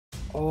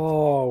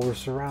Oh, we're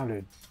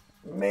surrounded.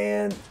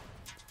 Man,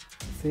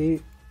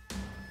 see,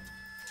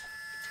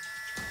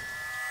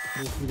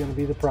 this is going to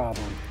be the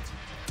problem.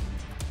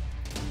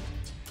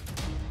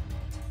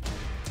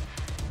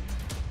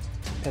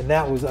 And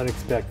that was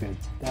unexpected.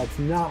 That's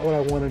not what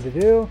I wanted to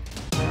do.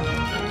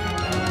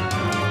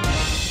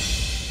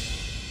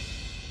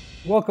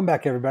 Welcome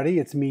back, everybody.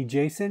 It's me,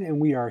 Jason, and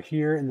we are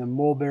here in the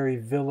Mulberry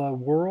Villa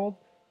world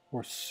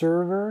or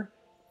server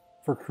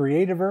for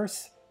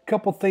Creativerse. A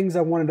couple things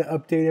I wanted to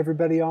update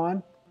everybody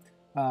on.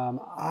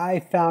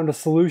 I found a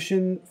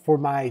solution for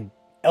my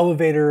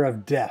elevator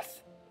of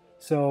death.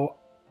 So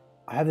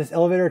I have this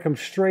elevator come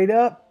straight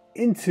up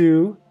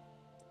into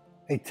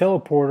a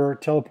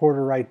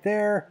teleporter right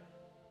there,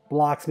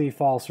 blocks me,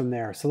 falls from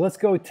there. So let's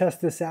go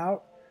test this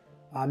out.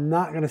 I'm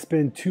not going to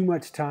spend too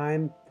much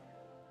time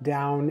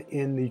down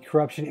in the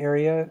corruption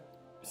area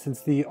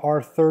since the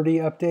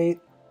R30 update.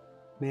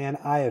 Man,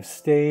 I have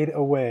stayed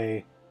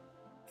away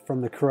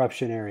from the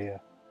corruption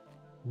area.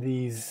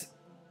 This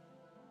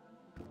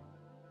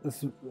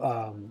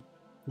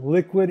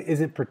liquid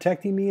isn't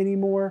protecting me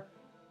anymore.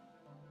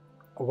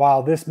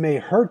 While this may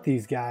hurt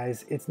these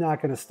guys, it's not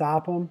going to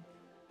stop them,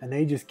 and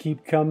they just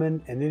keep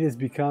coming, and it has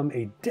become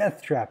a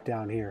death trap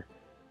down here.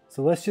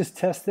 So let's just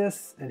test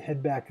this and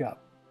head back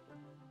up.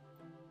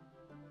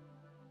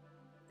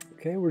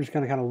 Okay, we're just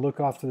going to kind of look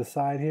off to the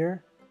side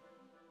here.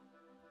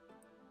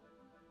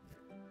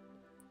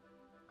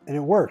 And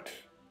it worked.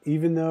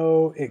 Even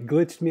though it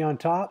glitched me on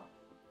top,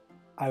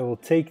 I will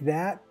take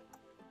that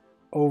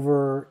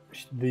over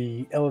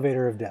the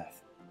elevator of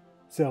death.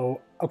 So,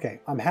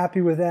 okay, I'm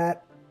happy with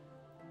that.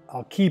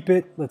 I'll keep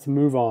it. Let's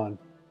move on.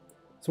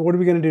 So what are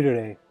we going to do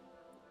today?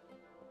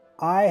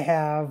 I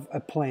have a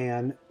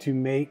plan to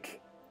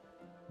make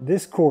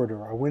this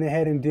corridor. I went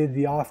ahead and did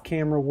the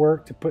off-camera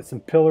work to put some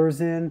pillars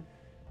in.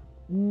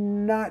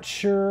 Not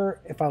sure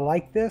if I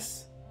like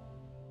this,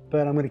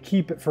 but I'm going to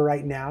keep it for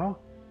right now,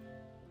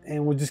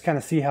 and we'll just kind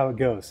of see how it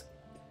goes.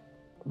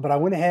 But I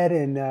went ahead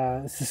and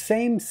it's the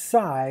same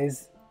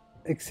size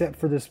except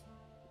for this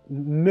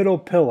middle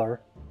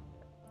pillar,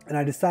 and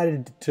I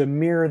decided to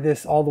mirror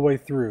this all the way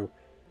through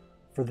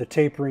for the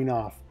tapering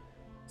off.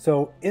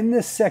 So in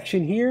this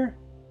section here,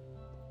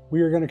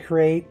 we are going to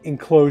create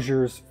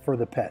enclosures for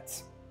the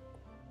pets.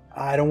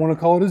 I don't want to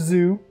call it a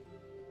zoo,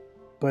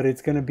 but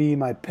it's going to be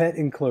my pet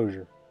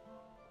enclosure.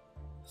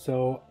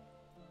 So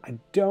I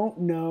don't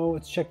know.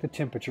 Let's check the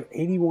temperature.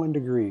 81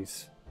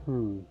 degrees.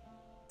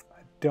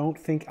 I don't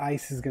think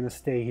ice is going to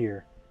stay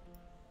here.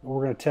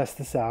 We're going to test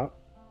this out.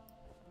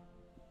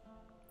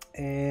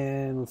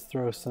 And let's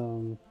throw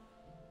some.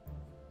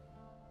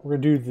 We're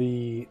going to do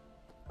the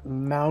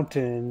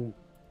mountain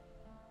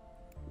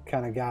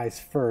kind of guys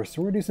first.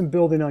 So we're going to do some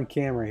building on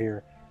camera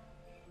here.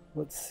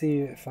 Let's see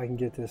if I can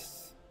get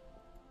this.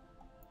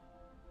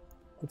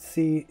 Let's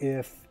see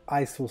if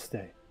ice will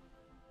stay.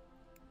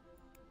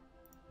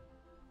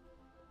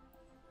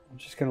 I'm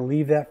just going to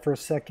leave that for a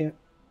second.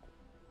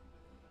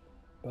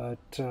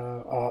 But,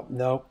 oh,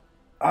 nope.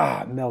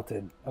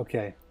 Melted.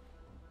 Okay.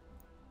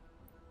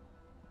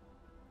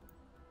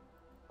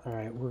 All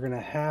right, we're going to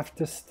have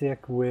to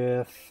stick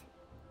with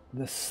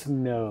the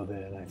snow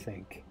then, I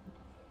think.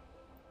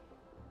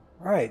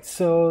 All right,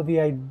 so the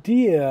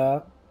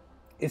idea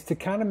is to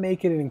kind of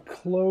make it an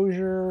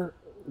enclosure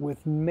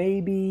with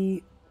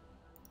maybe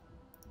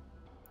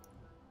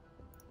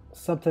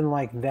something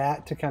like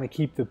that to kind of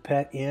keep the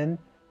pet in,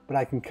 but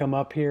I can come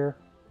up here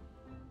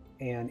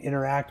and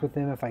interact with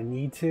them if I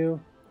need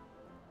to.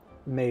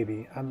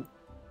 Maybe.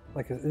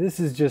 This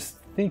is just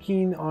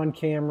thinking on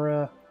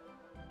camera,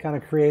 kind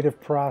of creative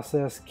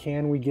process.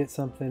 Can we get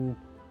something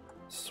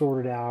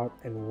sorted out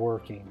and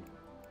working?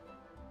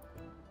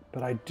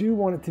 But I do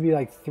want it to be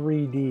like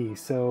 3D,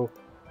 so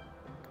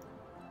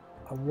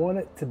I want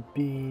it to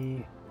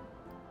be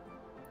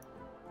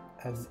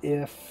as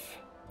if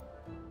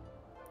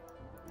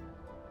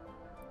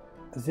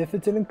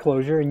it's an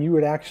enclosure and you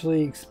would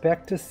actually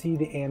expect to see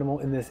the animal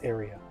in this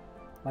area.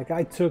 Like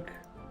I took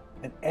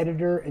an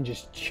editor and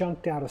just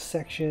chunked out a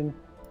section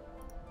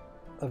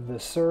of the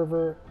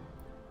server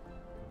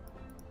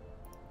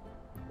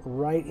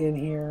right in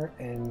here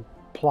and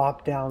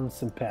plopped down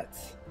some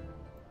pets.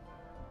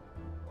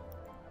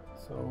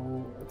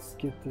 So let's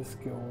get this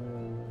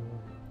going.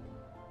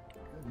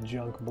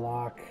 Junk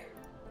block.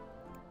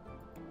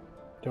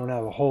 Don't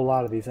have a whole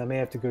lot of these. I may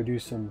have to go do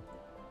some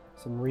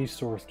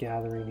resource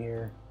gathering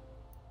here.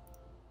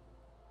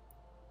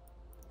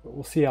 But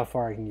we'll see how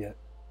far I can get.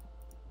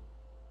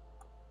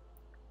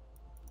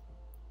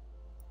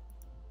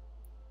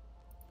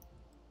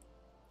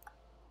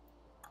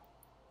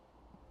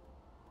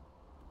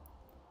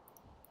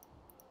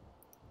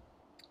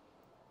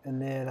 And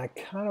then I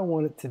kind of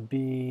want it to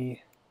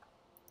be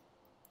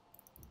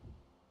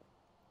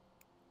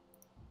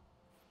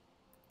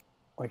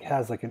like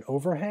has like an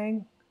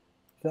overhang,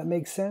 if that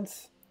makes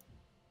sense.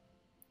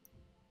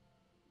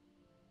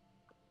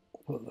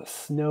 Will the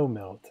snow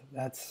melt?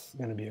 That's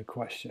going to be a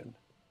question.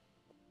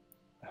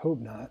 I hope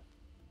not.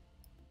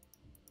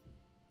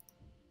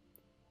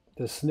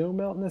 Does snow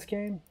melt in this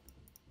game?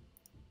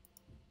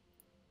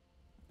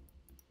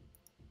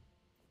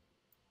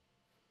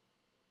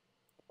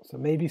 So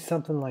maybe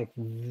something like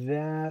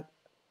that.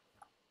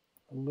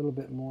 A little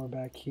bit more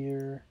back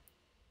here.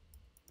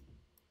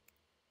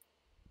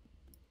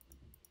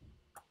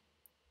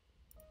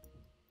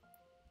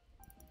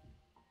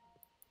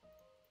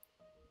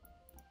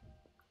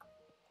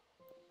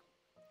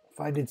 If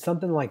I did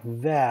something like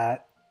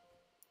that,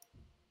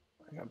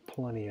 I got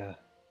plenty of...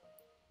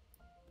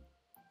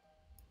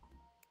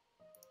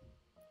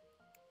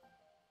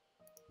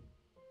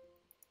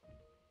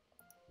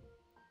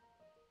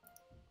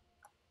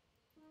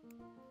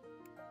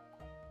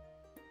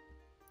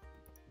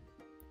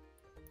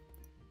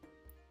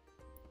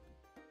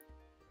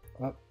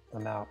 Oh,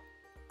 I'm out.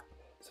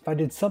 So if I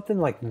did something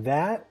like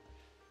that,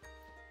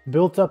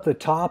 built up the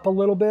top a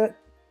little bit,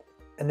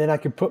 and then I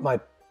could put my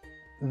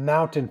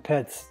mountain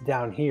pets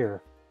down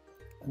here.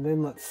 And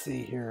then let's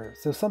see here.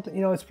 So something,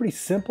 you know, it's pretty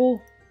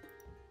simple,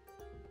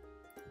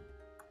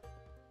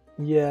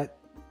 yet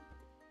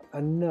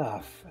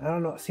enough. I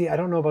don't know. See, I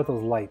don't know about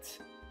those lights,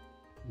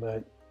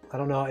 but I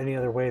don't know any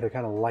other way to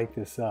kind of light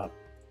this up.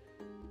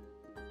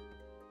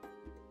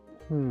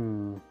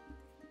 I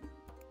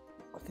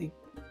think,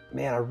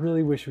 man, I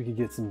really wish we could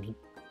get some...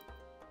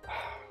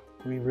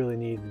 We really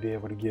need to be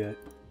able to get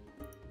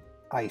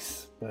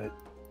ice, but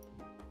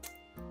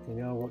you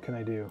know, what can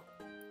I do?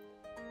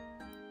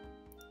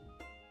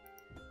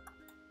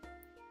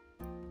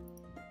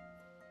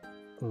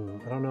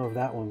 I don't know if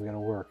that one's gonna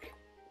work.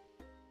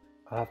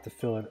 I'll have to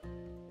fill it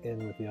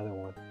in with the other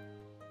one.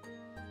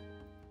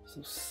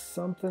 So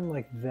something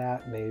like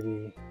that,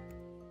 maybe.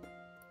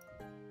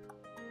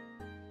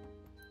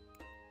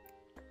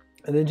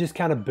 And then just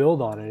kind of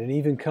build on it and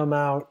even come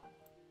out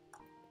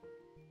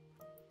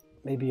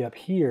maybe up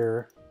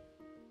here,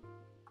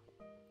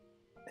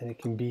 and it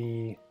can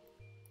be,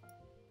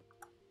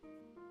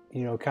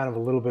 you know, kind of a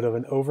little bit of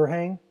an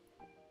overhang.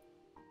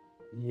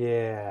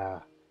 Yeah.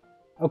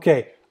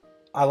 Okay,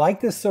 I like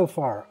this so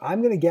far.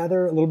 I'm going to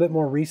gather a little bit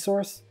more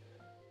resource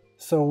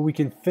so we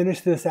can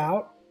finish this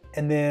out,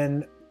 and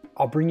then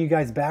I'll bring you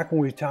guys back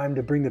when we have time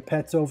to bring the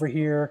pets over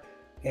here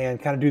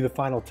and kind of do the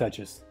final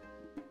touches.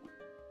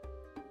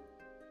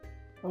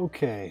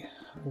 Okay,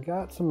 I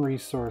got some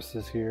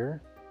resources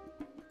here.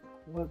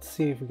 Let's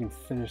see if we can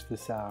finish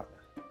this out.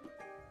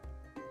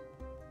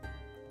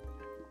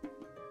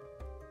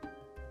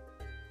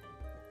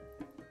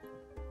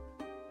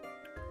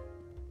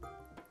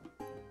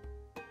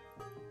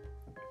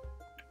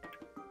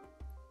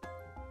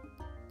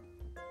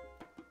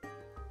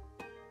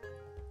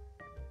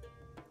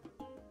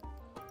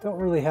 Don't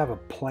really have a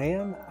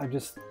plan. I'm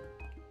just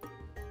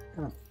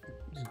kind of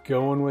just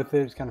going with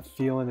it, just kind of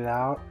feeling it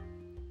out,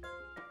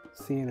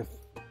 seeing if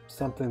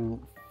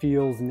something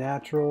feels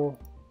natural.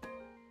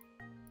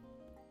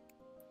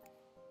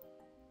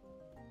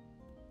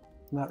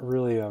 Not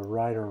really a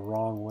right or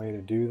wrong way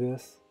to do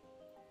this,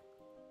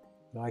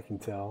 that I can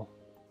tell.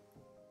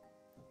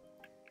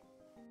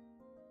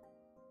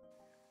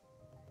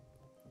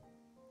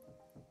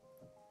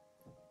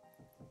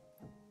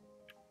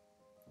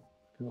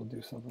 We'll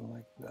do something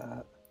like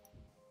that.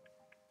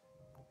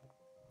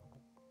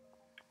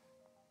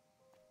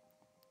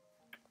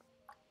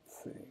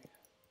 Let's see.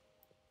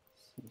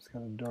 Seems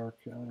kind of dark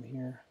down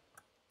here.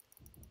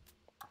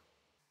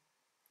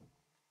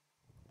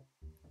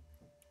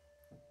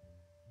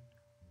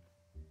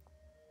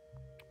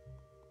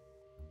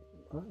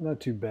 Not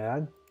too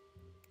bad.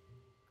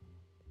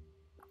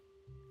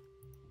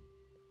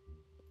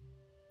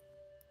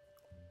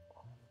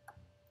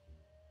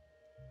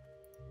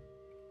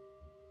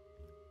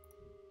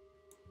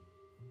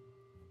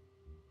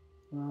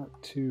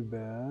 Not too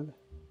bad.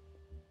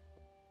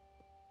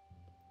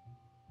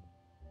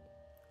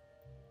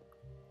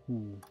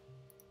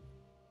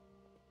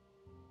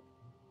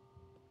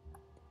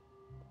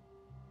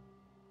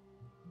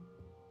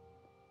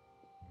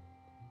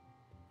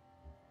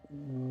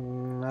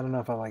 I don't know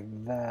if I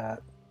like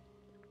that.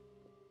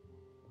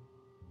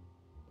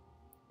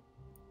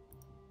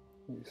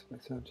 Maybe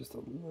spice it up just a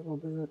little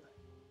bit.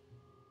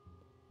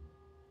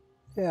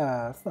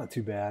 Yeah, it's not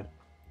too bad.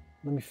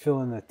 Let me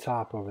fill in the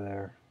top over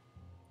there.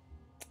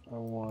 I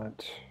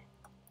want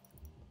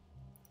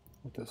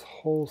this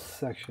whole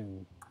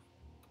section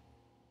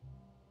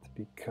to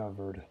be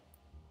covered.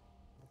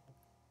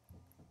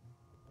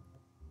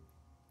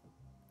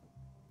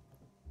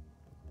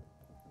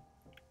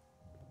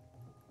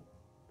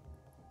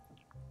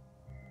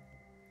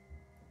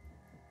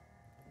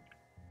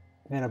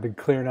 Man, I've been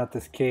clearing out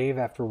this cave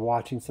after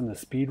watching some of the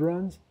speed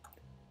runs,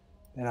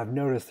 and I've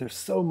noticed there's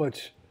so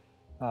much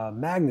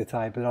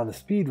magnetite, but on the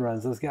speed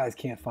runs, those guys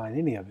can't find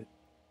any of it.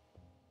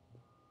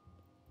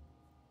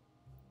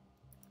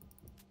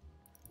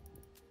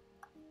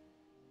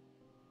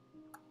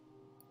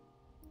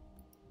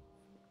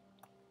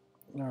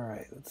 All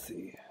right, let's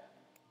see.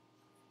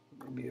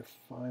 Maybe a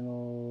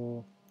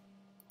final...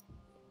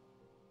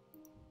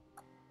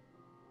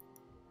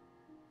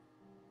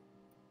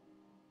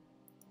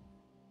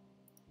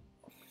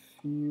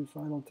 few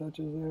final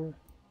touches there.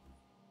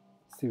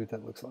 Let's see what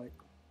that looks like.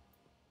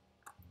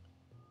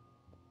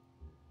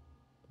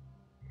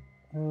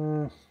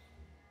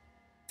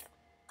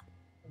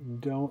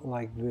 don't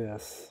like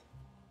this.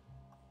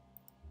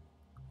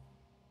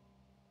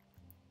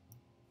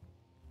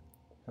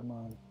 Come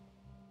on.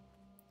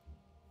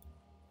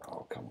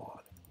 Oh, come on.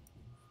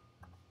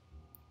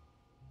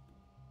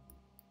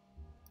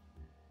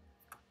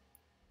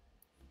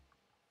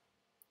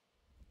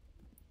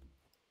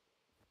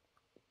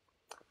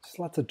 Just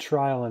lots of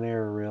trial and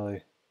error,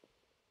 really.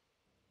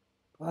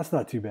 Well, that's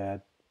not too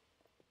bad.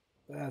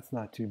 That's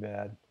not too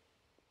bad.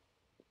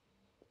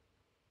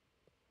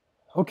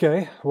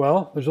 Okay,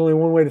 well, there's only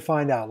one way to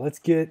find out. Let's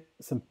get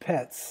some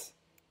pets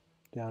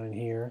down in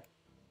here,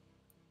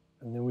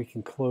 and then we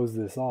can close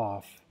this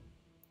off.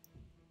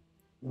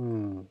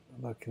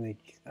 Look, can they?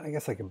 I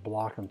guess I can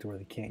block them to where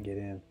they can't get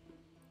in.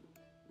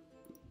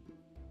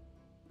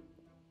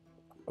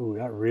 Oh,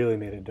 that really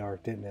made it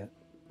dark, didn't it?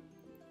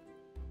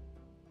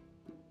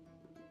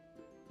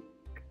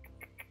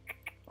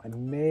 I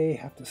may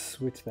have to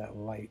switch that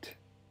light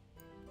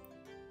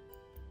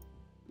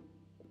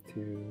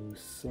to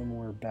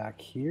somewhere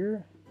back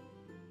here.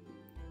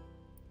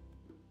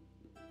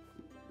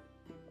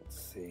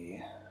 Let's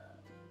see.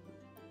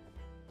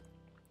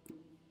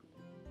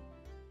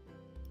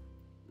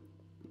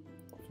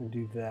 If we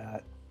do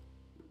that.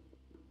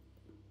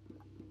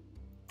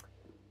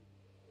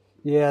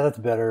 Yeah, that's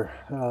better.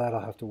 Oh, that'll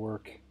have to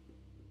work.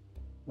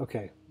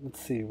 Okay, let's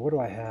see. What do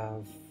I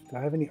have? Do I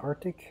have any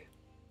Arctic?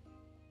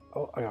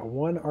 Oh, I got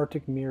one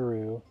Arctic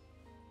Miru.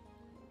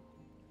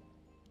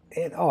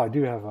 And, oh, I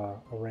do have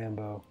a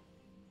Rambo.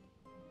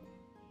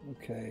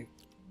 Okay.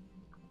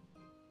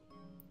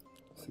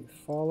 Let's see,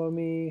 follow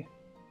me.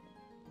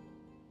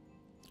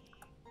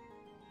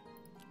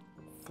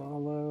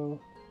 Follow.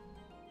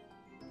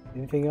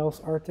 Anything else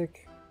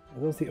Arctic?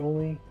 Are those the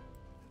only?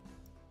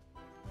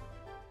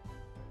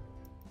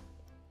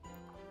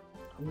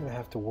 I'm gonna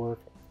have to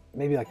work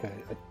maybe like a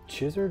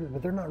Chizard,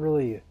 but they're not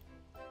really.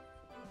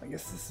 I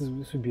guess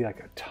this would be like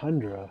a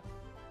tundra.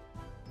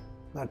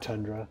 Not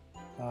tundra.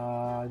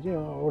 You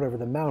know, whatever,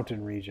 the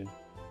mountain region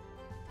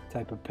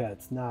type of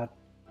pets, not...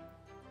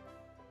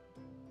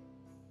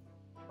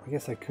 I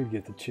guess I could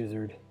get the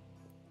Chizard.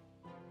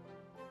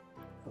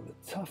 Well, the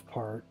tough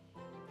part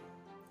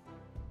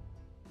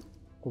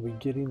will be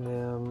getting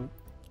them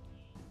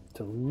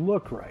to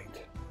look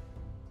right.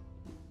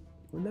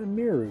 Where'd that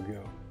Miru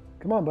go?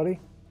 Come on, buddy.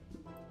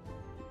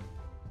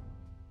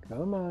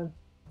 Come on.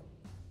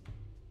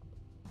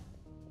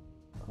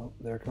 Oh,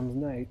 there comes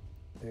night.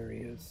 There he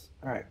is.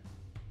 All right.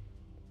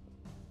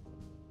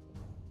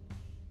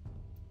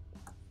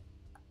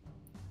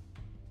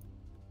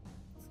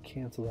 Let's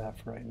cancel that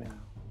for right now.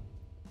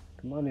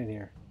 Come on in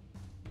here.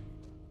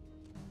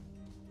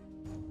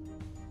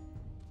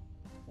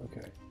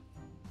 Okay.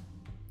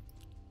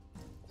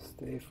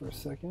 Stay for a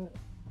second.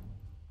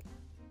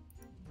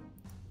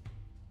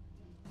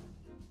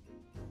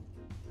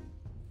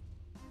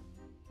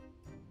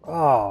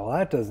 Oh,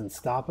 that doesn't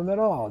stop him at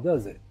all,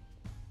 does it?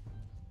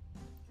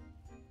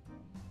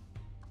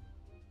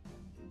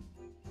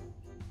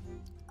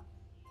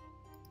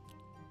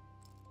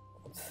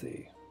 Let's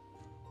see.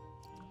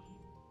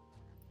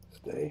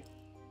 Stay.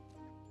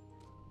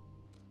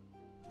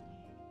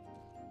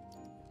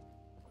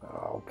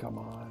 Oh, come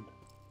on.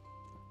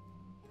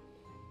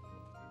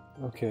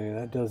 Okay,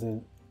 that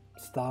doesn't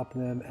stop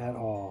them at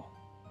all.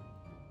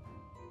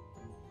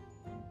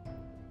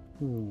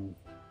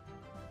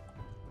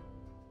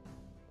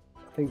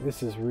 I think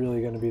this is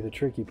really going to be the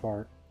tricky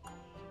part.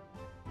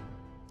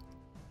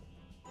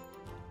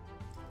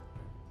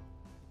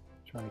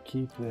 Trying to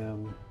keep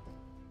them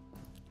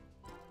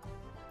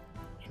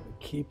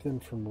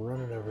from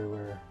running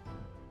everywhere.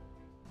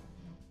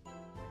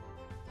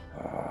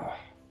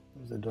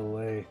 There's a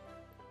delay.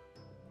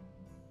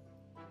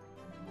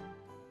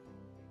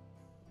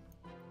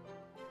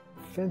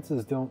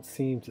 Fences don't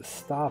seem to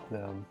stop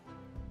them.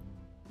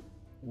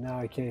 Now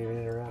I can't even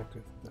interact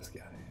with this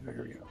guy.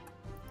 Here we go.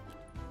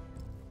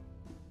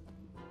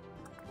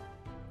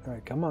 All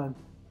right, come on.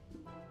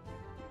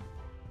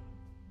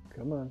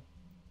 Come on.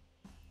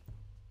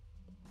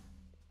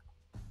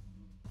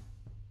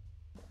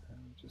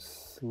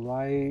 Just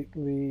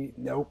slightly,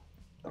 nope.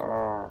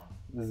 Oh,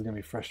 this is gonna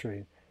be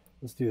frustrating.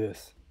 Let's do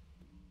this.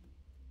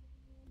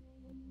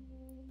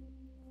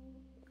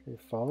 Okay,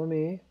 follow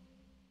me.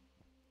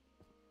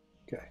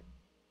 Okay.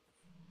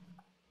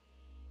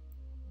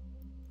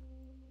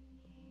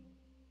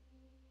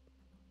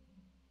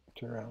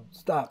 Turn around.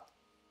 Stop.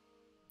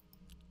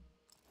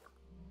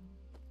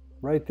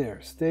 Right there.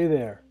 Stay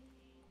there.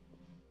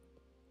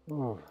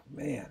 Oh,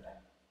 man.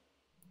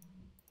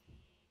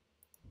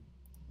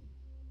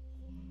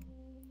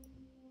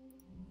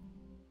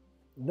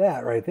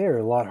 That right there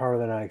is a lot harder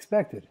than I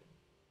expected.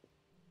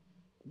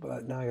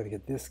 But now I got to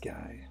get this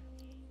guy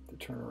to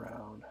turn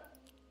around.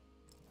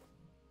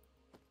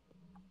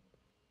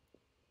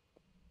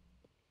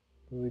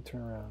 Really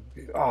turn around.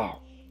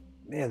 Oh,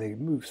 man, they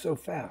move so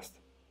fast.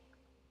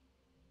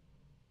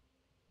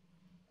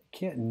 You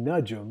can't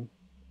nudge them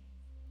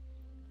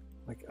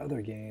like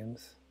other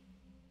games.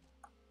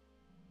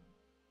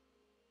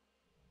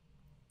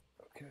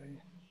 Okay.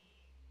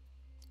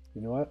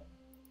 You know what?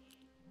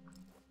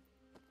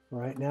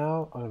 Right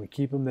now, I'm going to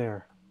keep them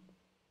there.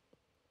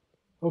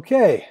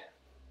 Okay.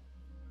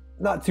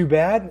 Not too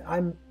bad.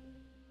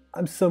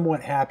 I'm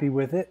somewhat happy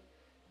with it.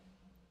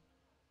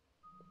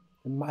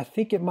 I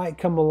think it might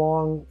come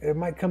along, it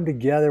might come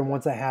together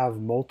once I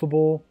have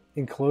multiple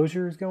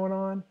enclosures going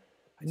on.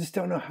 I just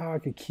don't know how I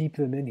could keep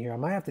them in here. I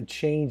might have to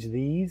change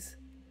these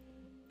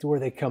to where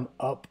they come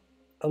up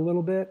a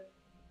little bit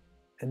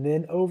and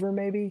then over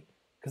maybe,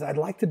 because I'd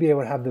like to be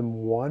able to have them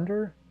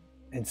wander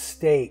and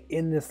stay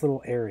in this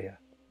little area.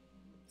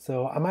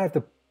 So I might have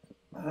to,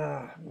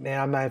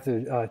 I might have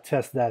to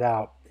test that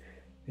out.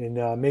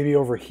 And maybe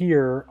over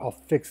here, I'll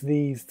fix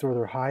these to where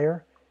they're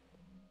higher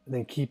and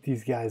then keep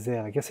these guys in.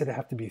 I guess it'd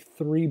have to be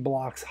 3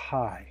 blocks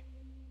high.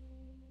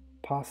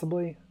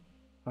 Possibly.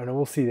 I don't know,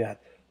 we'll see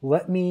that.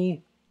 Let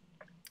me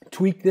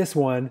tweak this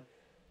one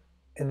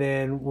and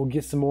then we'll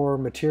get some more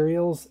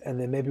materials and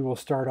then maybe we'll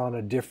start on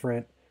a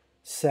different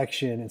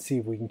section and see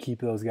if we can keep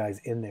those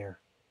guys in there.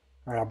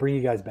 All right, I'll bring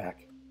you guys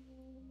back.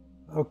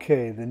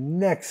 Okay, the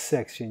next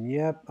section.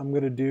 Yep, I'm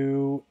going to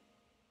do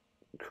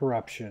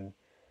corruption.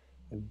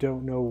 I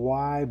don't know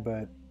why,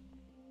 but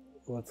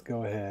let's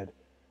go ahead.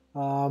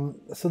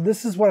 So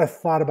this is what I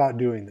thought about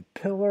doing. The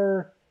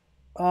pillar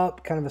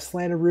up, kind of a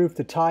slanted roof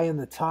to tie in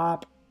the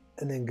top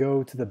and then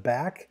go to the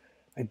back.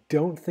 I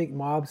don't think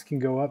mobs can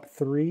go up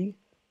 3.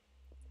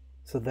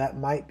 So that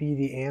might be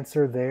the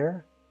answer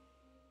there.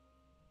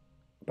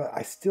 But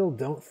I still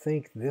don't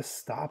think this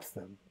stops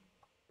them.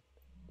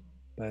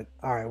 But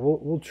all right,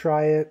 we'll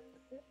try it.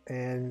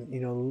 And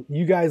you know,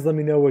 you guys let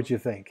me know what you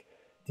think.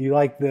 Do you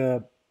like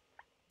the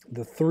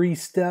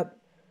 3-step,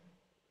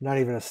 not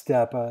even a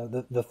step,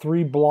 the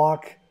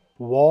 3-block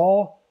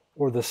wall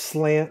or the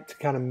slant to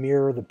kind of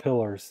mirror the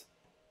pillars?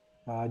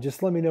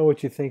 Just let me know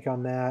what you think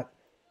on that.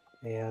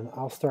 And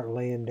I'll start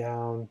laying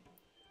down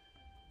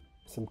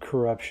some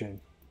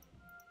corruption.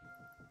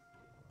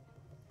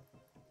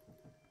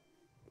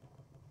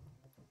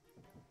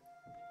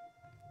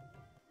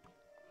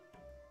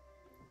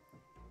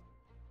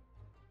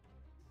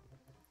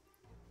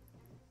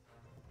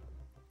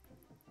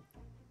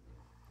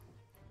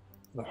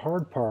 The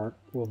hard part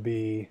will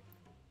be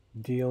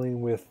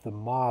dealing with the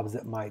mobs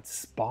that might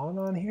spawn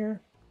on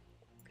here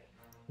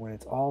when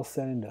it's all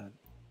said and done.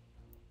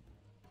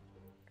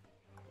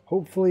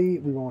 Hopefully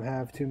we won't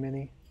have too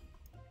many.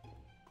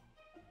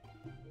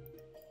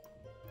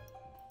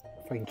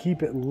 If I can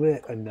keep it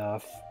lit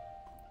enough,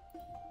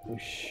 we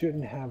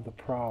shouldn't have the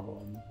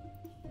problem,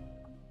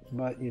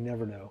 but you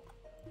never know.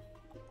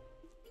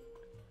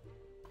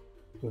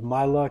 With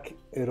my luck,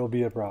 it'll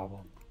be a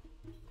problem.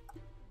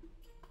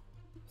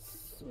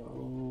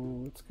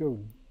 So let's go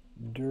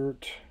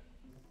dirt.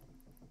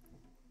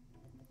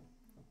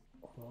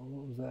 Oh,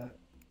 what was that?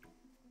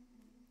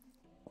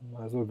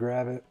 Might as well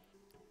grab it.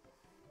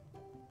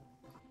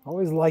 I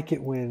always like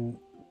it when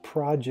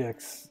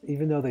projects,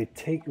 even though they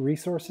take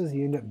resources,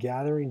 you end up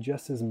gathering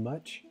just as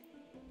much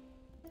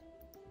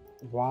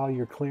while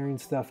you're clearing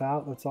stuff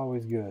out. That's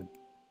always good.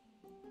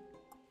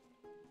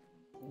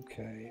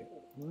 Okay,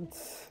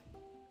 let's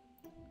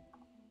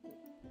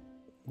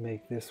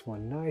make this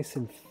one nice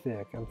and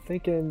thick. I'm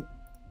thinking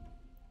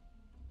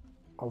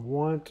I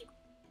want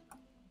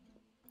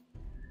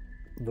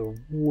the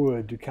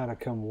wood to kind of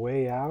come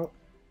way out.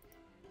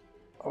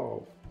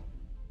 Oh,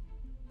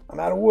 I'm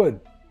out of wood.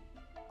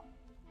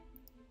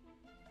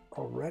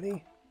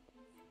 Already?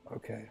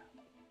 Okay.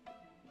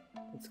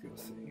 Let's go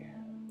see.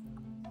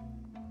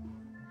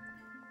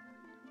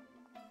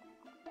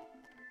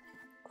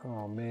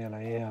 Oh man,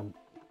 I am.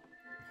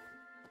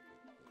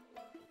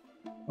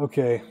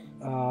 Okay,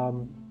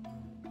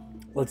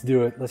 let's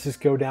do it. Let's just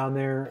go down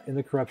there in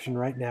the corruption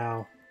right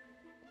now.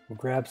 We'll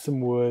grab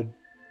some wood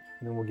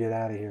and then we'll get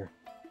out of here.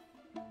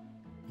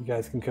 You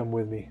guys can come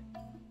with me.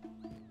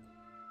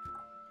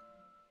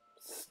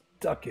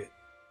 Stuck it.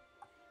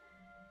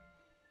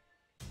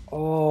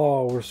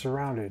 Oh, we're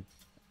surrounded.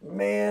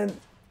 Man,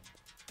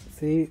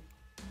 see?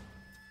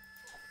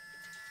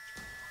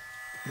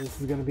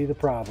 This is going to be the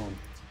problem.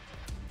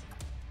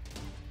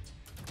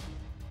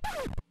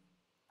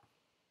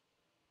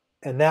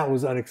 And that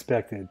was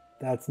unexpected.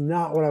 That's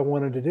not what I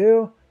wanted to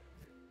do.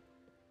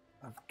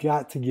 I've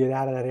got to get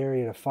out of that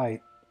area to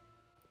fight.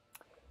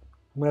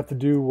 I'm going to have to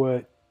do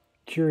what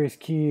Curious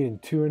Key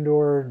and Two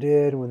Indoor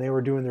did when they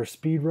were doing their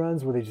speed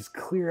runs, where they just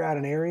clear out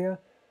an area.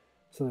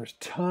 So there's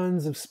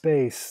tons of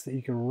space that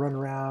you can run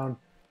around,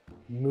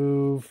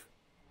 move.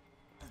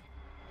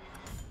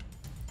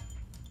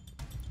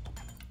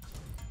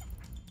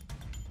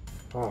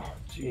 Oh,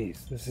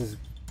 geez, this is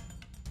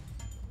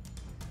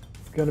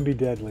going to be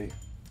deadly.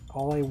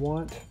 All I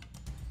want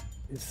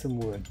is some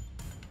wood.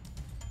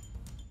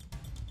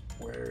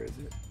 Where is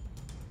it?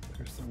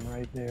 There's some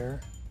right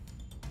there.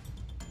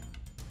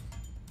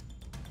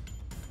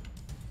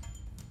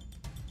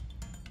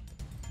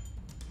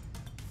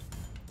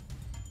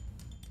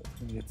 It's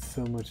going to get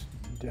so much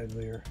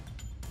deadlier.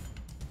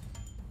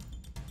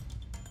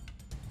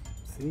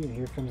 See, and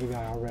here comes a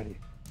guy already.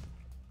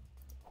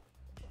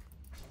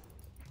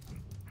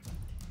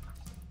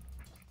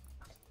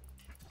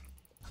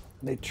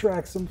 They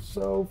track them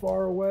so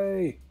far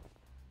away.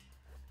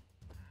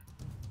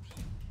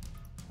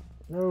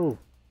 No,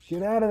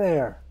 get out of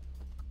there.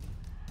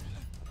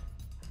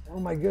 Oh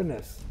my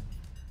goodness.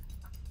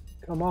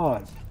 Come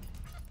on.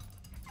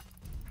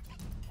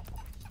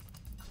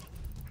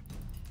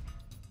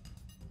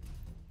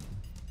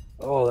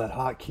 Oh, that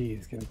hotkey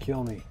is going to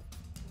kill me.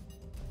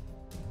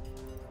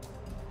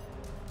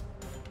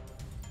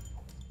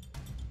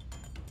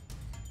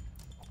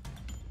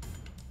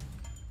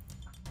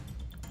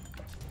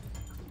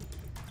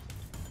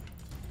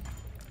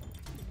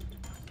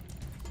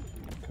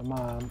 Come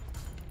on.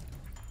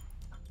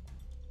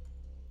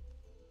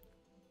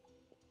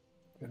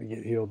 Gotta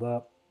get healed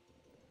up.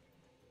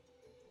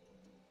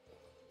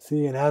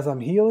 See, and as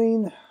I'm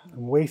healing,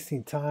 I'm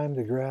wasting time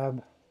to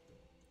grab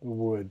the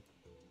wood.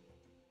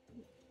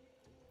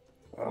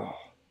 Oh.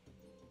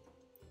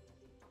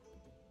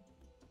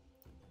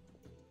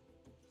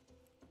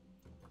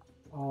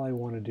 All I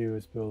want to do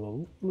is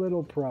build a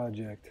little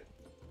project.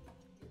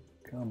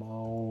 Come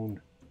on.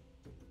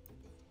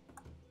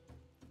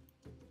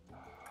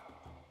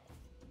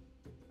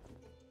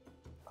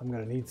 I'm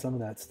going to need some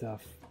of that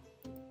stuff.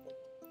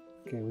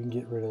 Okay, we can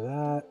get rid of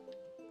that.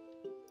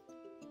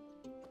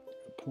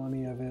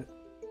 Plenty of it.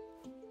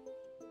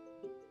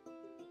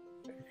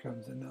 Here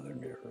comes another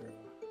mirror.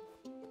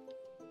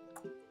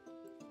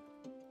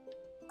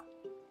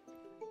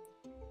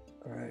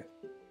 All right.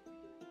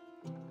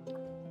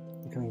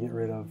 What can I get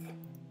rid of?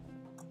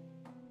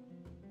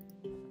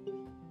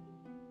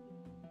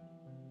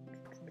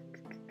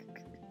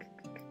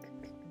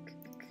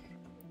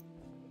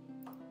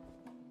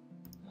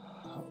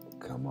 Oh,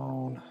 come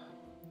on.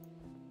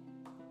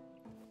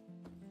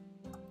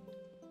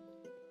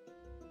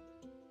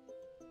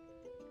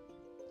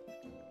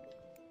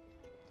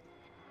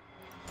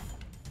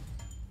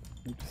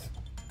 Oops.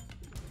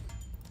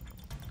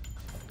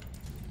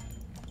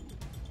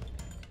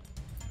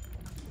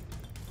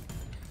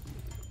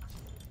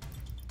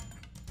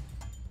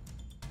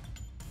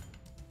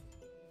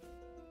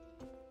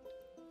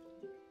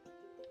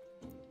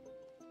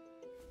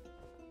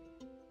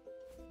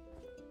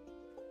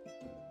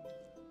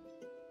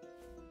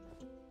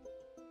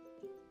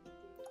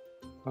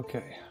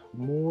 Okay,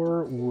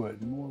 more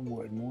wood, more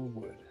wood, more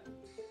wood.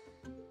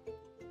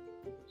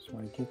 Just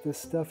want to get this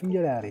stuff and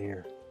get out of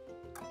here.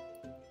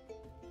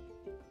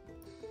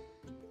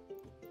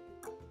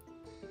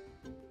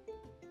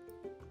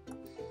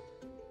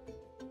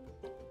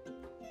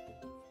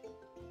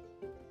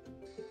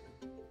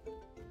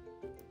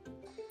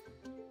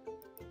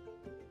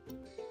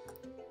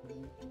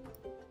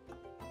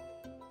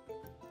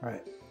 All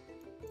right,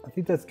 I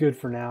think that's good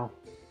for now.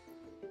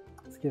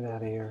 Let's get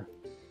out of here.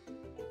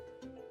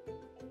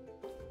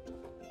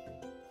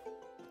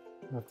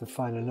 I have to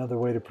find another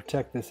way to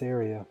protect this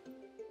area.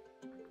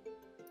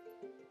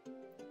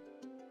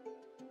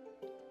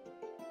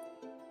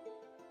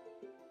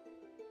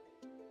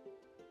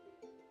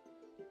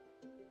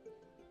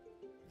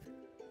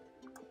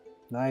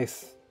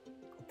 Nice.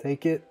 I'll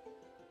take it.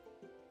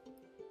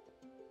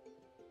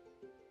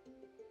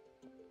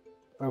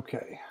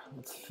 Okay,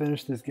 let's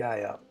finish this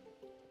guy up.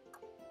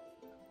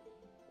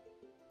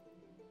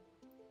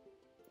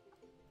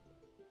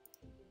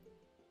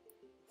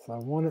 So I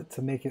want it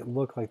to make it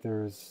look like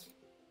there's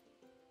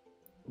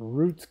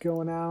roots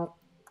going out.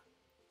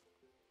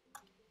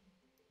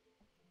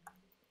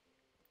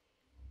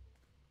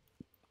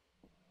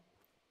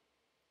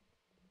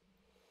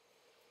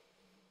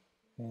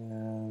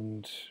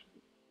 And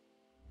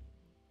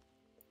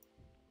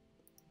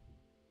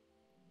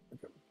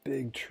like a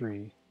big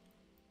tree.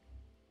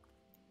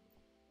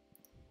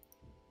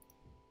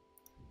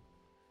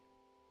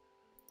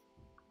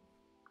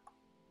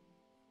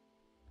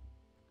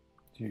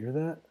 Do you hear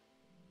that?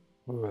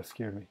 Ooh, that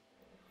scared me.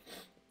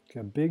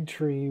 Got a big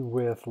tree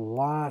with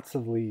lots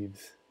of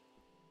leaves.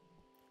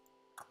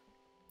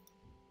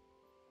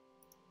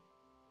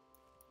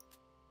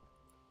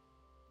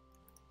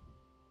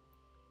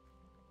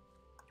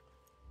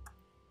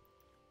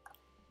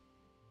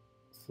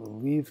 So the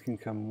leaves can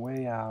come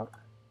way out.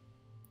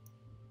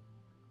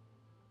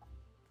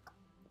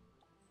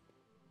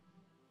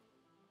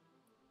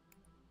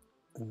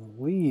 And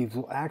the leaves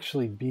will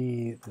actually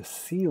be the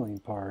ceiling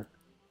part,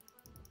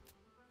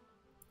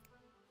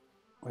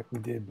 like we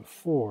did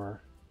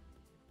before.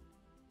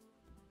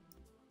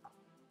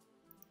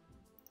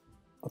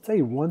 I'll tell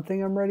you one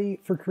thing I'm ready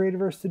for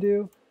Creativerse to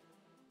do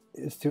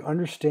is to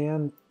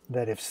understand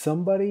that if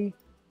somebody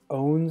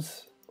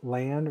owns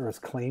land or has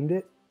claimed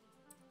it,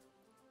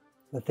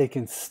 that they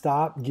can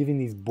stop giving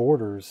these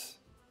borders.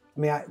 I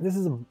mean,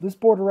 this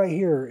border right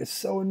here is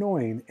so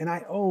annoying, and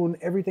I own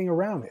everything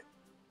around it.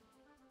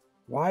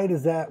 Why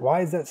is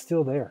that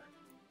still there?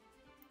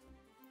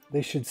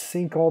 They should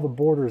sync all the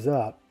borders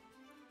up,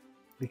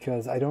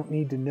 because I don't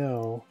need to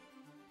know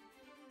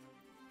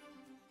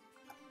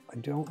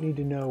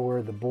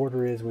where the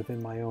border is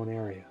within my own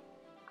area.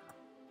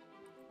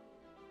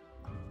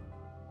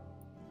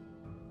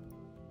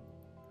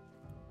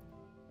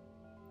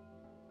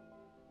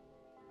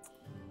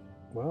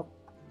 Well,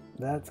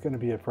 That's going to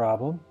be a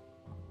problem.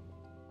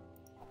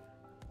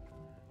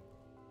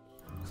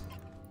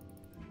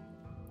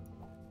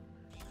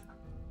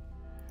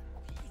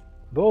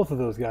 Both of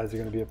those guys are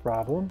going to be a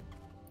problem.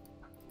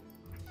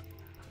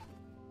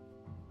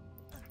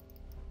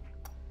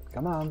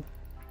 Come on.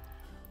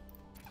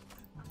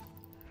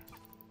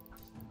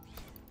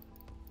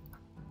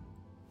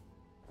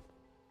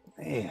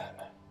 Man.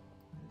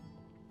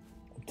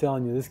 I'm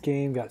telling you, this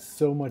game got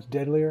so much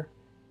deadlier.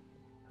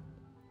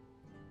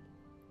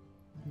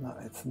 No,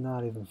 it's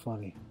not even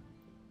funny.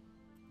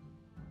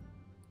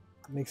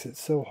 It makes it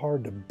so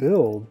hard to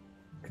build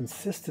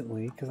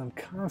consistently because I'm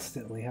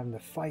constantly having to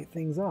fight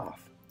things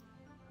off.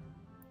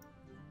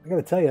 I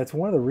gotta tell you, that's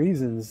one of the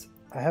reasons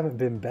I haven't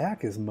been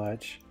back as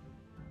much.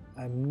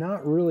 I'm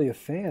not really a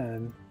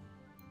fan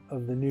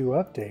of the new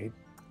update.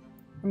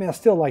 I mean, I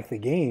still like the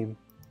game,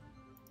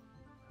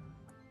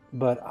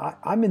 but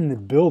I'm in the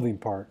building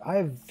part.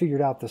 I've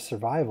figured out the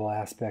survival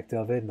aspect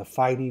of it and the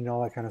fighting and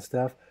all that kind of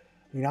stuff.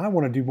 I mean, I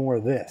want to do more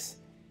of this,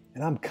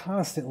 and I'm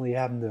constantly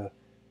having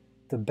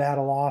to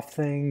battle off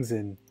things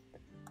and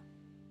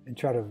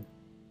try to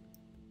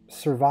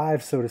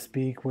survive, so to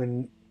speak,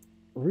 when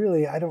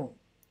really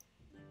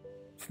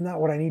it's not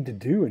what I need to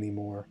do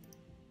anymore.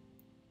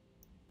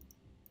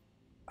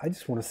 I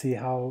just want to see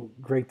how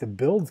great the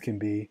builds can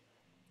be.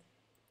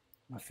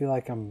 I feel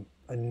like I'm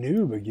a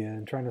noob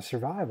again, trying to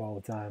survive all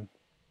the time.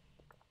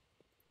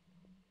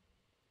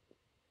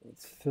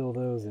 Let's fill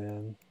those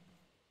in.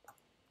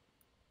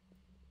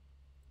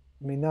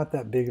 I mean, not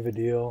that big of a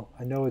deal.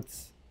 I know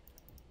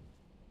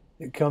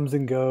it comes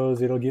and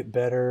goes. It'll get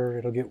better.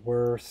 It'll get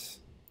worse.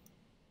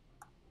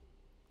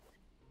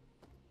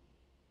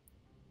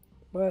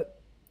 But,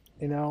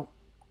 you know,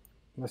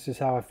 that's just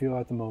how I feel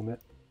at the moment.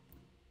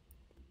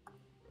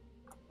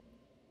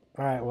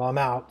 All right, well, I'm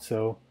out,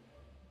 so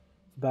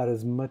it's about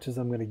as much as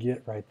I'm going to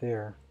get right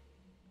there.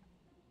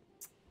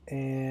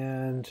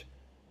 And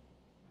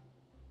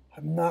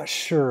I'm not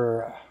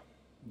sure.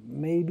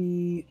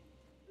 Maybe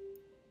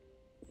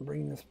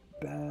bring this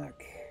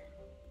back.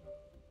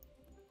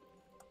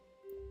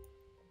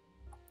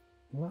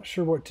 I'm not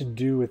sure what to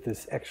do with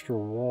this extra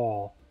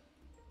wall,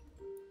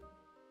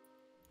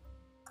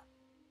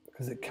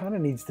 because it kind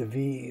of needs to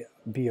be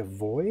a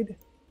void.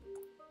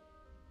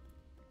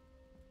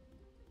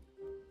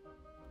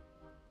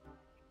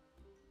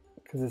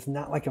 Because it's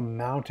not like a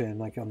mountain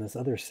like on this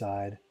other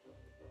side.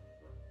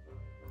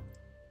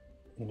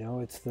 You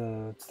know, it's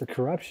the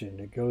corruption.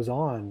 It goes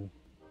on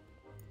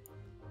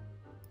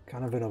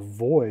kind of in a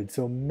void.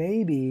 So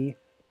maybe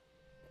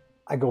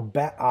I go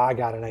back. I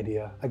got an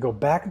idea. I go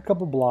back a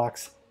couple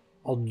blocks.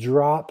 I'll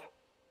drop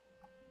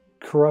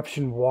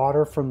corruption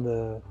water from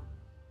the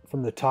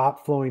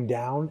top flowing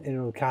down, and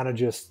it'll kind of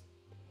just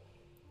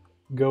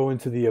go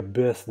into the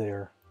abyss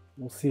there.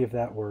 We'll see if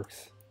that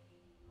works.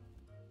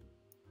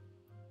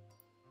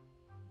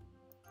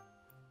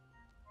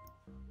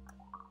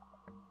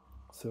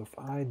 So if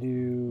I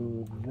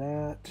do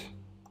that,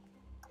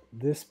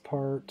 this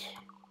part,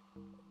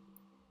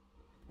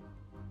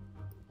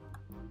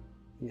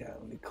 yeah,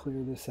 let me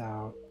clear this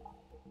out.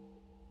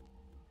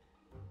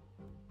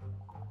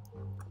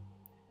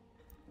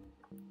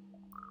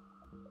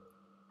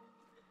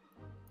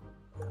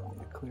 Let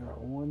me clear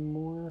out one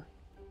more.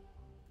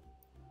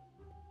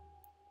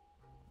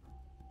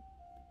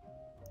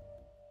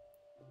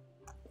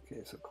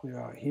 Okay, so clear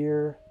out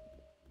here.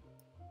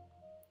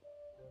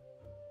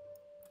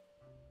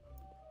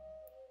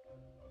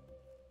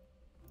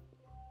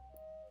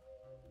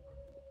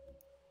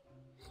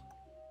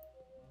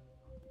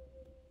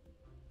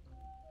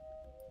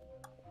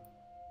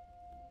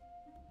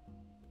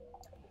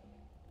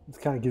 This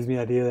kind of gives me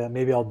an idea that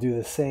maybe I'll do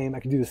the same. I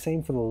can do the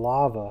same for the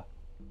lava.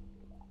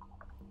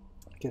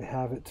 I can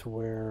have it to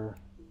where,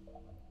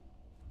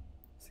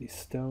 see,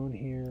 stone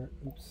here.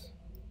 Oops.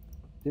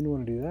 Didn't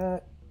want to do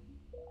that.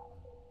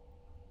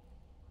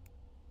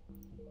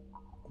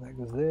 That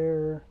goes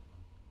there.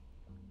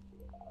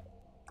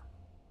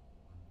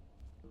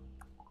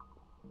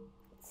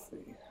 Let's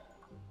see.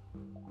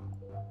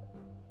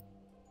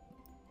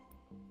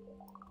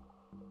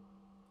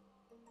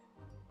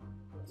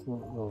 It's a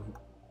little,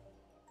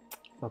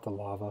 not the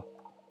lava.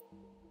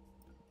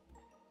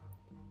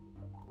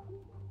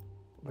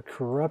 The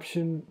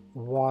corruption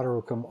water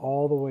will come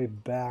all the way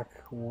back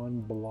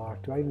one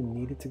block. Do I even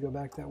need it to go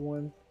back that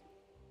one?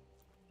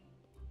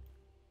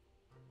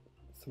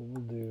 So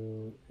we'll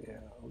do, yeah,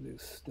 we'll do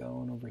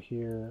stone over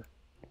here.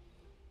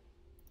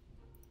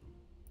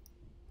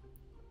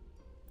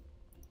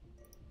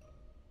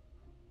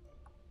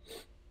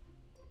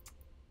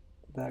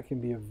 That can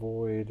be a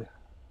void.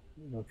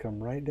 It'll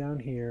come right down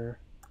here.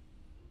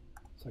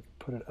 So I can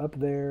put it up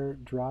there,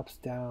 drops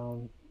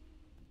down.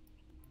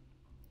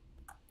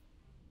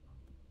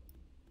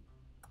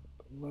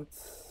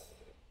 Let's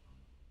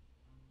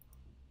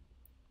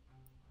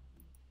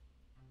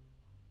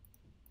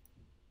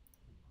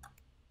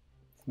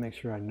make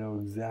sure I know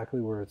exactly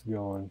where it's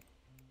going.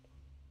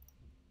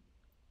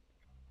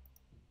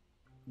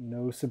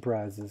 No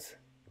surprises.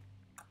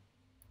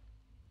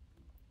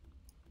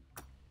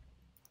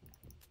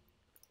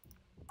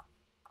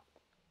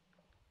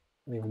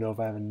 don't even know if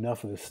I have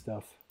enough of this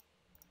stuff.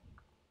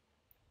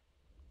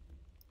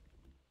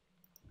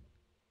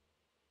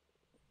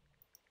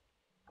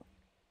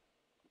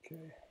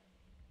 Okay.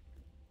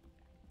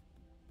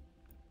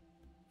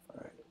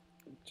 All right,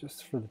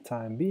 just for the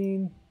time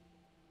being.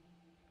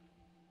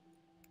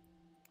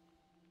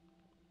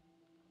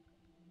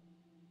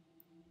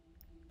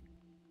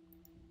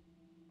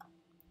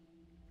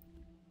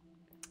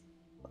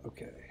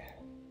 Okay.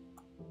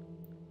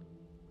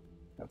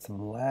 Got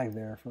some lag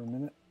there for a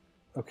minute.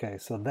 Okay,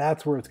 so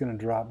that's where it's going to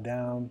drop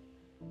down.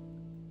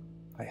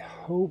 I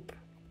hope,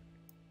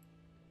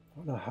 I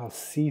don't know how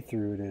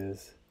see-through it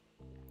is.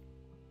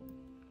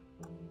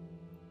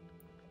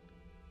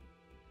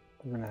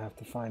 We're going to have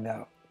to find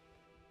out.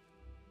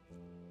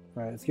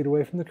 All right, let's get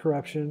away from the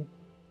corruption.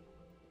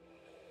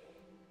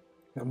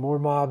 Got more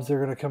mobs that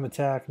are going to come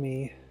attack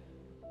me.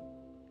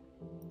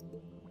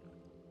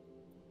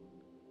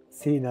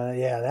 See, now,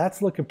 yeah,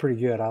 that's looking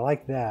pretty good. I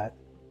like that.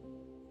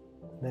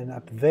 And then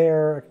up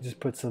there, I can just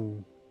put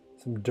some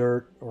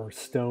dirt or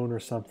stone or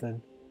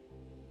something.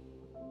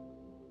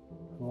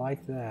 I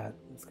like that.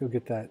 Let's go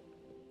get that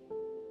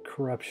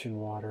corruption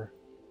water.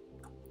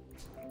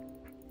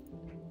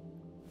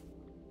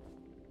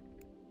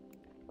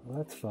 Well,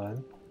 that's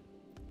fun.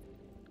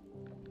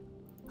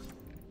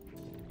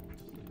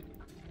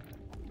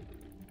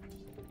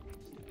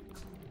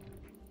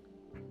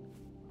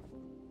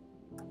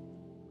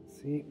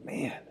 See,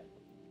 man.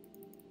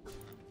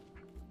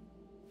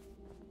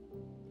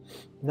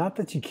 Not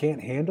that you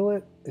can't handle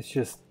it, it's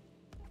just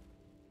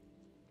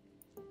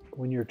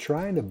when you're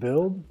trying to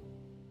build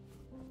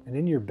and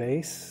in your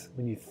base,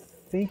 when you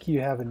think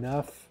you have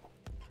enough,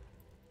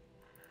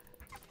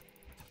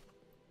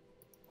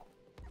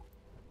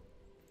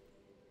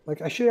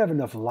 like I should have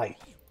enough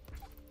light.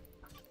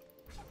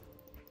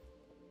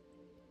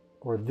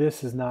 Or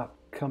this is not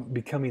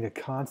becoming a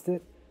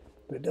constant,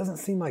 but it doesn't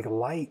seem like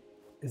light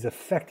is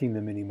affecting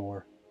them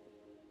anymore.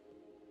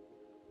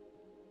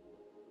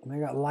 And I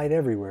got light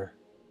everywhere.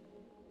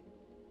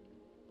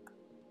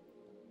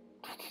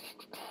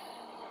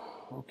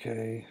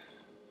 Okay.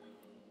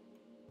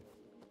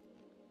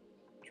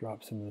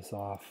 Drop some of this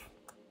off.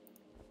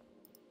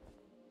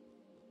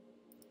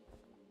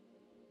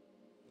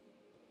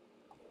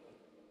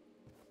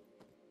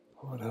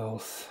 What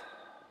else?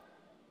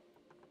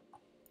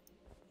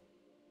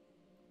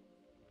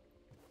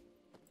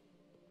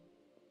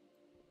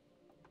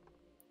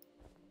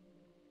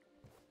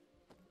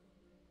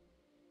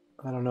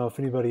 I don't know if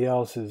anybody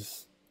else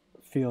is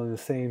feeling the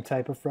same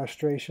type of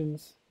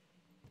frustrations.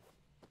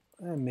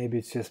 Maybe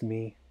it's just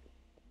me.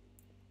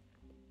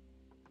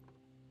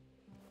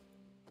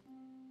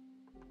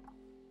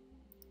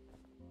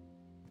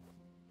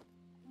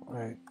 All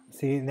right.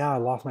 See, now I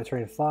lost my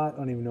train of thought. I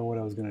don't even know what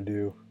I was going to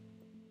do.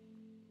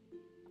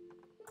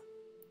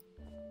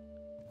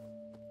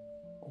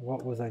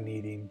 What was I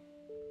needing?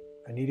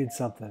 I needed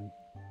something.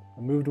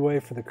 I moved away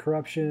for the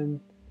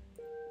corruption.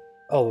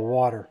 Oh, the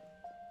water.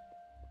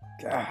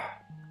 God.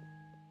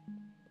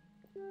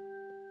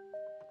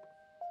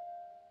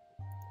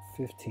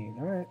 15.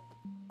 All right.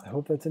 I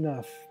hope that's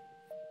enough.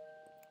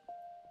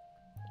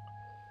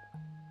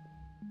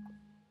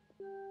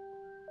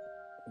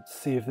 Let's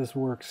see if this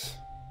works.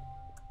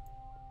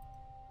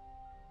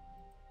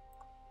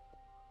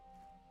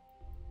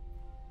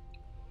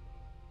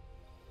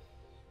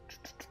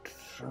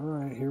 All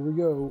right, here we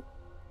go.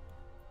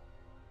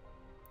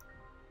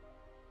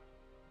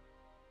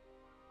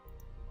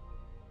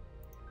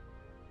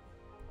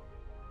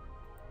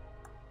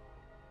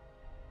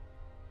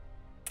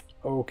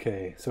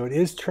 Okay, so it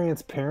is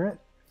transparent,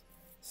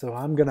 so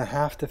I'm gonna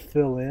have to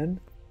fill in.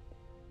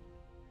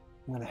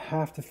 I'm gonna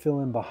have to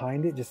fill in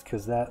behind it just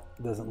because that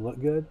doesn't look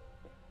good.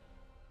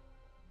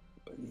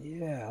 But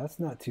yeah, that's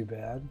not too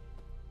bad.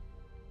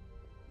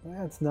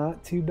 That's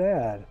not too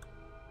bad.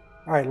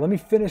 All right, let me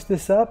finish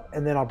this up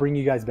and then I'll bring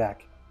you guys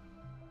back.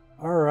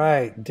 All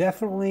right,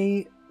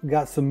 definitely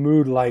got some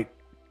mood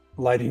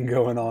lighting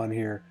going on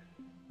here.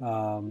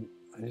 I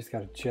just got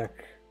to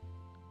check.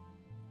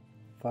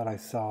 Thought I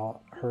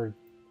heard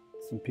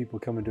some people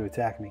coming to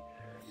attack me.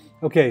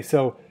 Okay,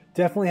 so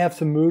definitely have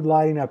some mood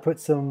lighting. I put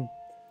some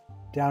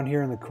down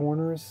here in the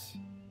corners.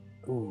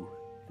 Ooh,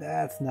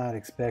 that's not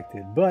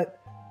expected, but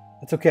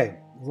that's okay.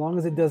 As long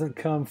as it doesn't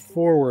come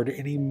forward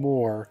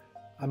anymore,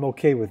 I'm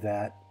okay with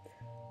that.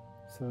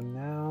 So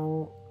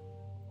now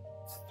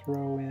let's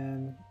throw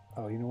in,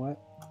 oh, you know what?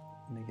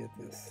 Let me get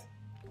this.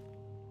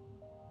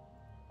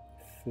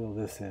 Fill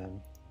this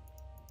in.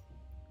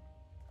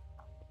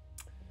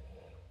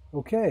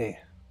 Okay.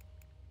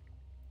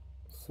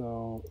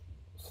 So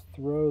let's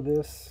throw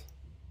this.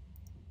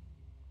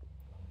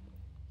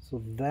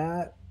 So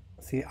that,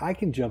 see, I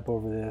can jump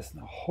over this.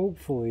 Now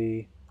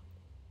hopefully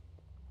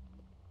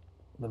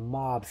the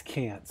mobs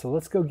can't. So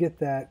let's go get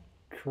that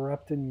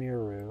corrupted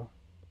Miru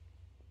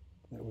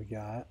that we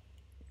got.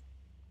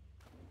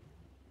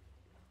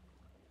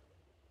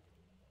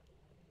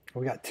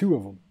 We got 2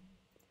 of them.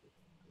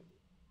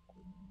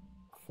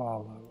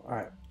 Follow. All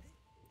right.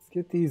 Let's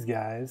get these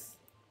guys.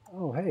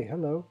 Oh, hey,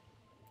 hello.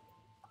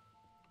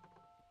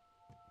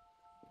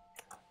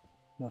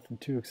 Nothing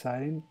too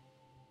exciting.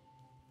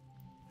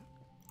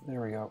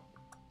 There we go.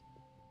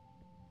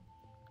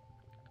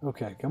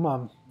 Okay, come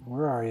on.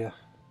 Where are you?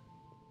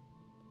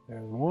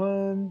 There's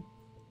one.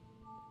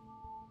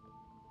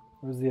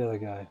 Where's the other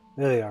guy?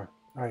 There they are.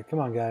 All right, come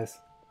on, guys.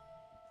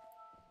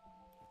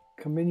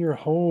 Come in your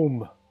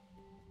home.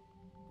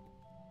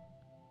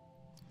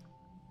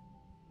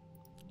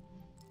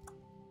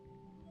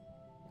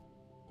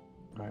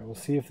 All right, we'll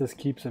see if this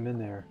keeps them in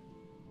there.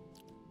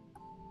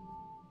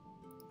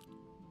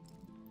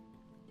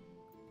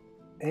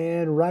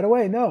 And right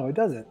away, no, it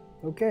doesn't.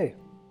 Okay.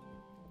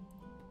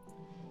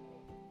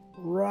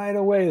 Right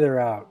away, they're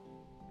out.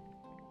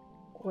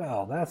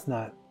 Well, that's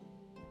not...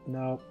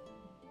 No.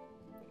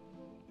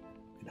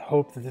 And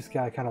hope that this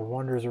guy kind of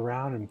wanders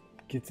around and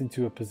gets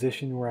into a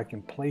position where I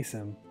can place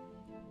him.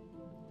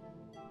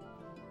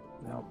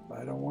 Nope,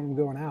 I don't want him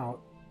going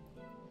out.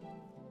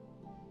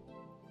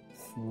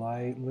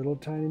 Slight little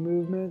tiny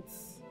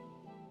movements.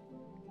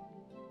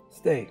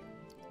 Stay.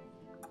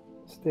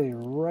 Stay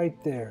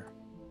right there.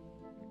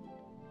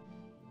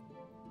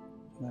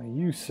 Now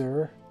you,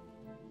 sir.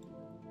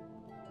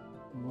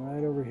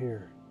 Right over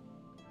here.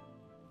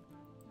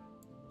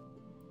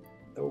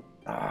 Oh,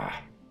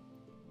 ah.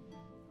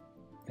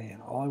 Man,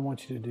 all I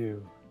want you to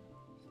do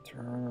is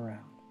turn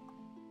around.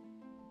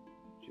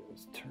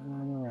 Just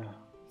turn around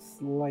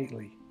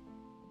slightly.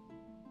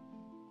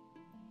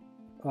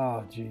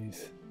 Oh,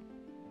 geez.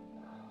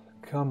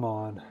 Come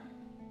on.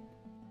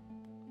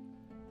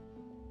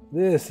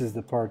 This is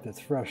the part that's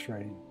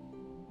frustrating.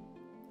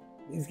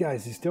 These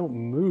guys just don't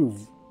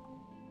move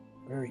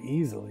very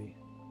easily.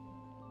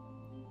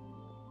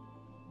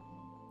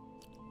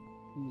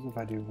 What if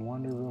I do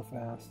wander real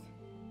fast?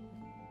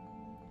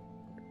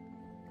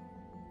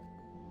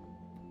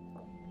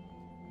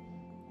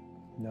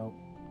 Nope.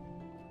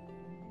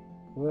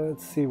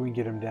 Let's see if we can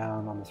get him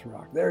down on this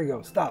rock. There we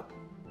go. Stop.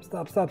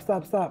 Stop, stop,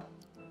 stop, stop.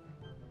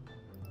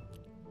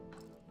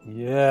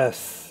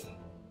 Yes.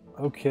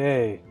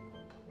 Okay.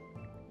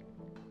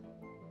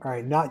 All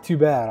right, not too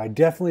bad. I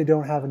definitely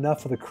don't have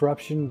enough of the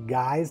corruption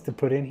guys to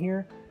put in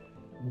here.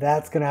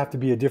 That's going to have to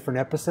be a different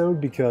episode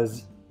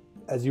because,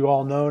 as you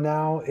all know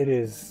now, it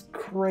is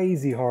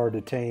crazy hard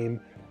to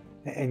tame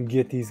and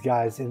get these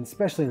guys in,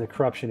 especially in the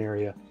corruption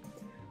area.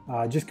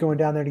 Just going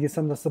down there to get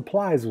some of the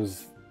supplies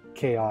was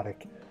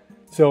chaotic.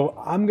 So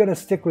I'm going to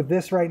stick with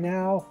this right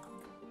now.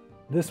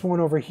 This one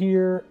over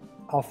here,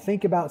 I'll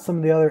think about some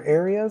of the other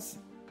areas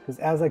because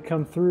as I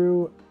come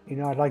through, you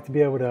know, I'd like to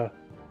be able to,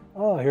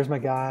 oh, here's my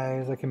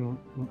guys. I can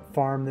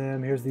farm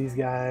them. Here's these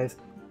guys.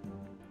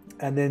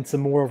 And then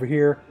some more over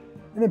here.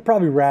 And then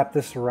probably wrap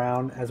this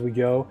around as we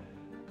go.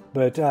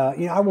 But,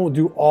 you know, I won't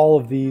do all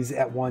of these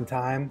at one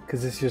time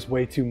because it's just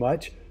way too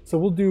much. So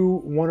we'll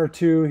do one or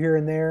two here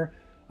and there.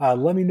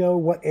 Let me know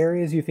what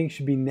areas you think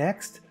should be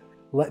next.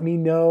 Let me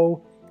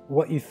know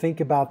what you think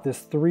about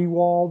this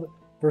 3-walled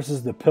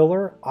versus the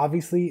pillar.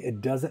 Obviously,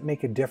 it doesn't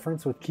make a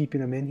difference with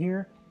keeping them in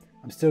here.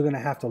 I'm still going to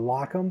have to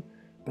lock them.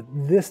 But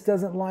this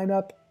doesn't line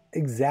up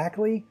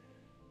exactly.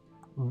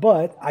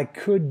 But I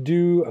could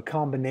do a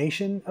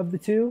combination of the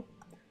two.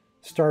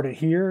 Start it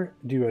here,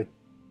 do a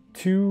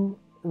 2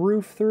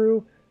 roof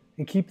through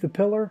and keep the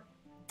pillar.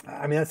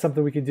 I mean, that's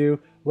something we could do.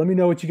 Let me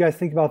know what you guys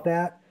think about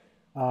that.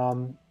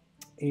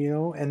 You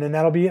know, and then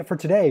that'll be it for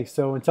today.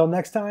 So until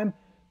next time,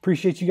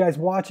 appreciate you guys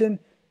watching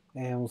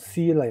and we'll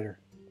see you later.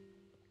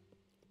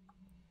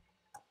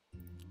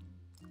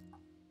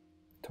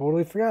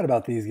 Totally forgot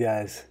about these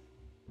guys.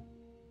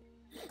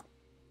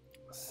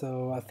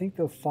 So I think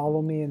they'll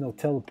follow me and they'll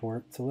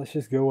teleport. So let's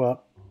just go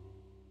up.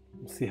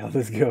 We'll see how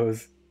this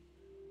goes.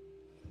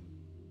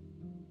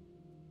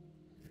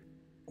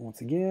 Once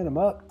again, I'm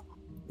up.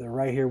 They're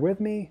right here with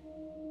me.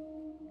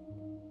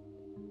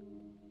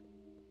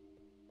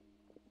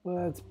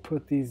 Let's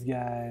put these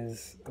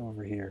guys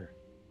over here.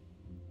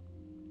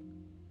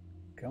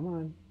 Come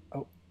on.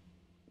 Oh.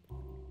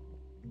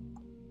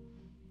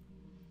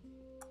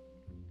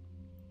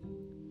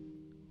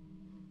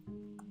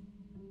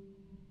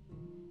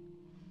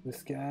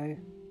 This guy.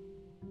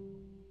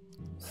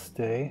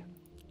 Stay.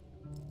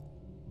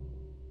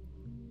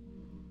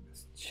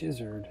 It's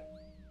chisered.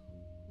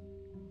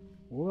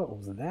 What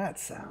was that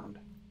sound?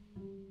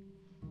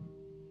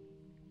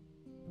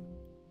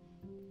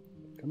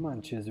 Come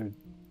on, Chizzard.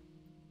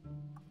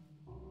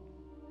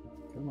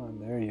 Come on,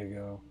 there you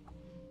go.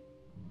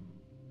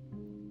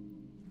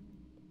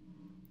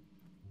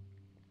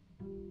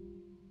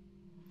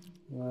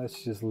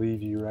 Let's just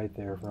leave you right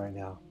there for right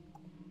now.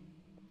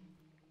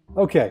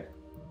 Okay,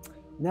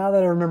 now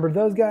that I remembered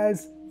those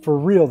guys, for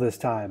real this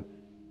time.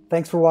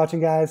 Thanks for watching,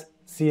 guys.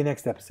 See you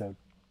next episode.